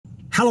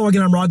Hello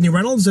again, I'm Rodney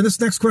Reynolds, and this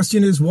next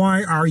question is,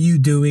 why are you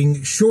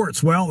doing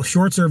shorts? Well,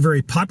 shorts are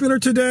very popular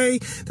today.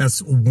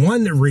 That's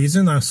one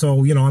reason.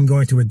 So, I'm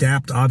going to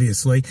adapt,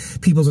 obviously.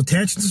 People's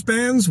attention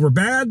spans were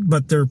bad,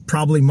 but they're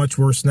probably much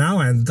worse now,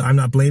 and I'm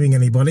not blaming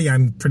anybody.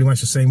 I'm pretty much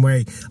the same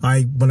way.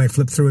 When I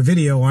flip through a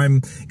video,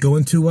 I'm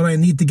going to what I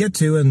need to get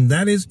to, and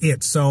that is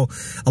it. So,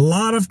 a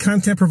lot of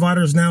content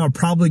providers now are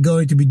probably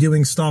going to be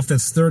doing stuff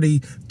that's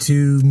 30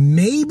 to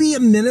maybe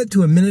a minute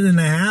to a minute and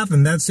a half,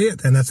 and that's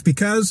it. And that's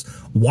because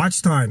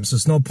watch times.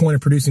 There's no point in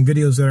producing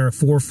videos that are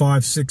 4,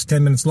 5, 6,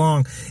 10 minutes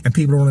long and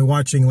people are only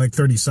watching like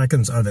 30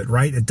 seconds of it,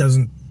 right? It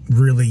doesn't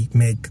really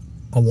make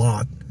a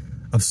lot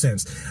of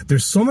sense.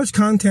 There's so much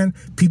content,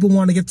 people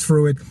want to get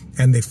through it,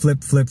 and they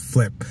flip.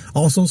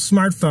 Also,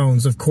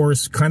 smartphones, of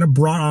course, kind of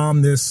brought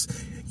on this,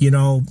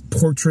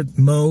 portrait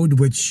mode,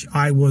 which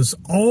I was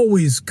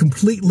always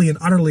completely and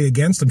utterly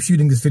against. I'm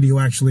shooting this video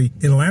actually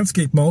in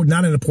landscape mode,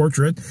 not in a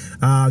portrait,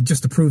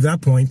 just to prove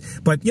that point.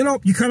 But,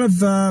 you kind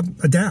of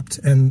adapt,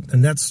 and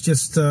that's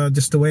just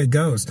the way it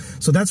goes.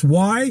 So that's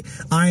why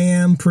I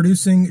am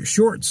producing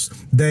shorts.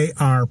 They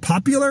are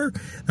popular.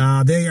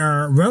 They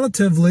are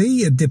relatively,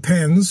 it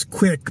depends,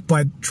 quick,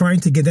 but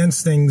trying to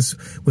condense things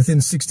within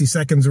 60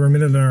 seconds or a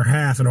minute and a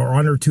half or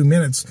under 2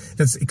 minutes,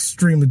 that's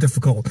extremely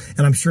difficult.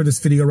 And I'm sure this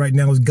video right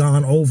now is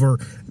gone over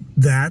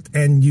that,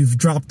 and you've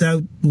dropped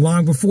out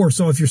long before.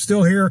 So if you're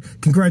still here,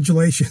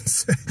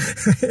 congratulations.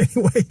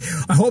 Anyway,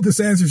 I hope this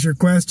answers your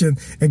question.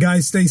 And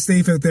guys, stay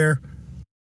safe out there.